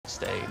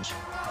stage.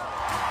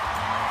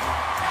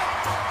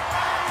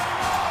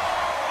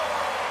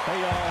 Hey,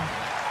 y'all.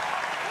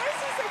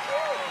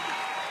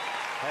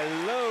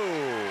 Hello.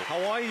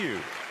 How are you?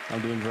 I'm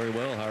doing very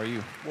well. How are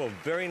you? Well,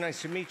 very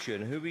nice to meet you.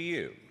 And who are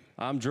you?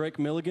 I'm Drake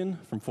Milligan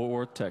from Fort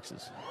Worth,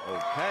 Texas.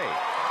 Okay.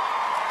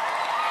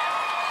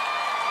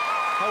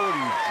 How old are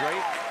you,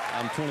 Drake?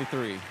 I'm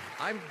 23.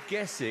 I'm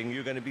guessing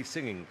you're going to be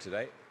singing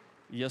today.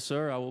 Yes,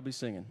 sir, I will be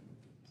singing.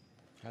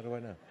 How do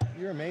I know?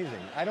 You're amazing.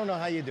 I don't know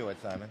how you do it,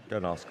 Simon.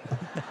 Don't ask.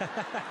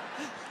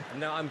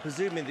 Now, I'm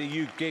presuming that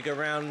you gig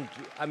around,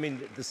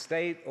 the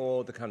state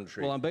or the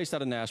country? Well, I'm based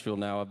out of Nashville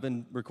now. I've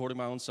been recording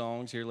my own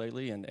songs here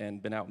lately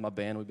and been out with my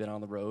band. We've been on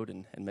the road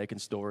and making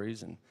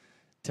stories and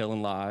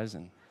telling lies.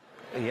 And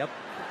Yep.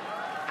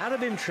 Out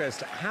of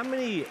interest, how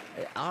many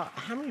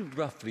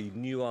roughly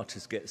new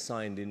artists get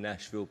signed in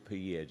Nashville per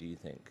year, do you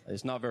think?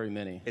 It's not very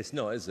many. It's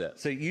not, is it?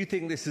 So you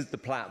think this is the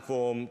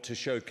platform to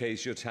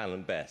showcase your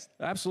talent best?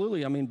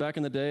 Absolutely. I mean, back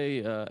in the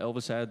day,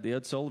 Elvis had the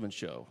Ed Sullivan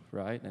Show,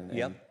 right? And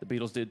the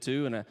Beatles did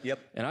too. And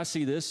and I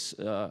see this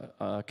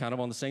kind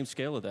of on the same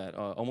scale of that,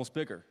 almost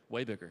bigger,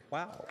 way bigger.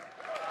 Wow.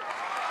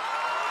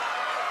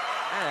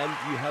 And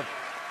you have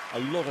a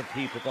lot of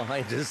people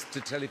behind us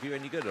to tell if you're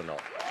any good or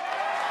not.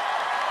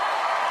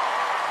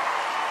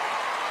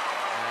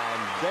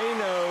 They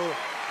know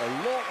a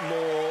lot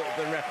more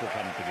than record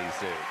companies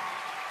do.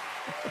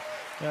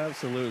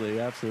 Absolutely,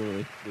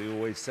 absolutely. We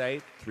always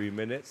say 3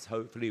 minutes,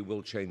 hopefully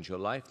will change your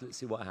life. Let's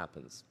see what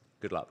happens.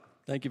 Good luck.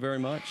 Thank you very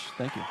much.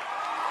 Thank you.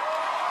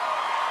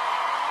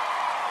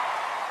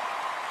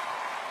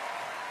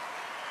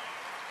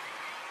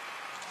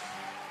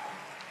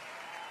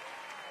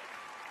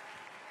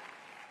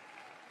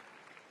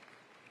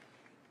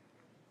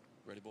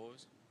 Ready,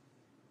 boys?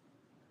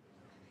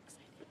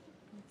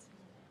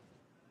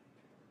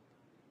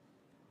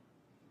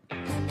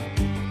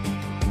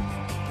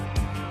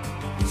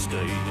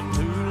 Staying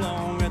too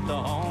long at the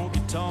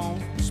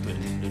honky-tonk,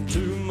 spending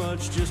too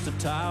much just to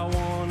tie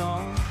one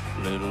on.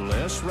 Little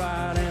less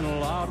right and a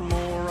lot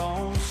more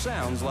wrong.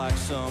 Sounds like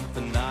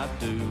something I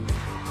do.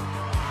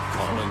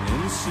 Calling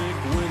in sick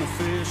when the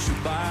fish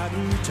are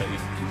biting,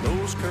 taking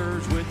those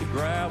curves with the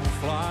gravel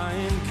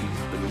flying,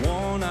 keeping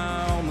one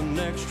eye on the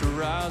next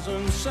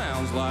horizon.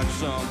 Sounds like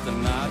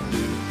something I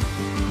do.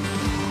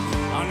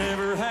 I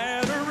never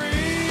had a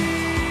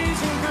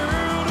reason,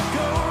 girl, to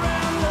go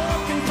around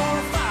looking for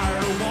a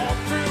fire to walk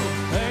through.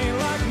 Ain't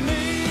like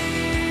me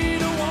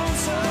to want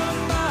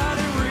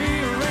somebody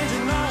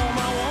rearranging all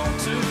my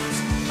want-tos.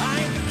 I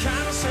ain't the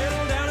kind to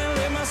settle down and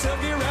let myself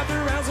get wrapped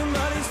around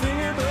somebody's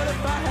finger, but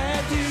if I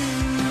had you,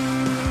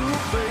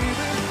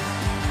 baby,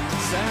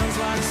 sounds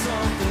like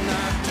something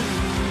I do.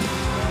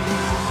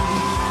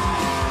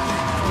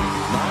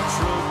 My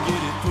truck,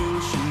 get it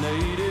pushing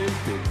 80,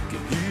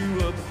 picking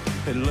you up,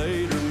 and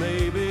later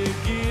maybe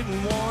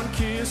getting one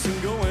kiss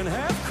and going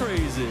half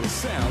crazy.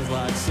 Sounds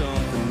like something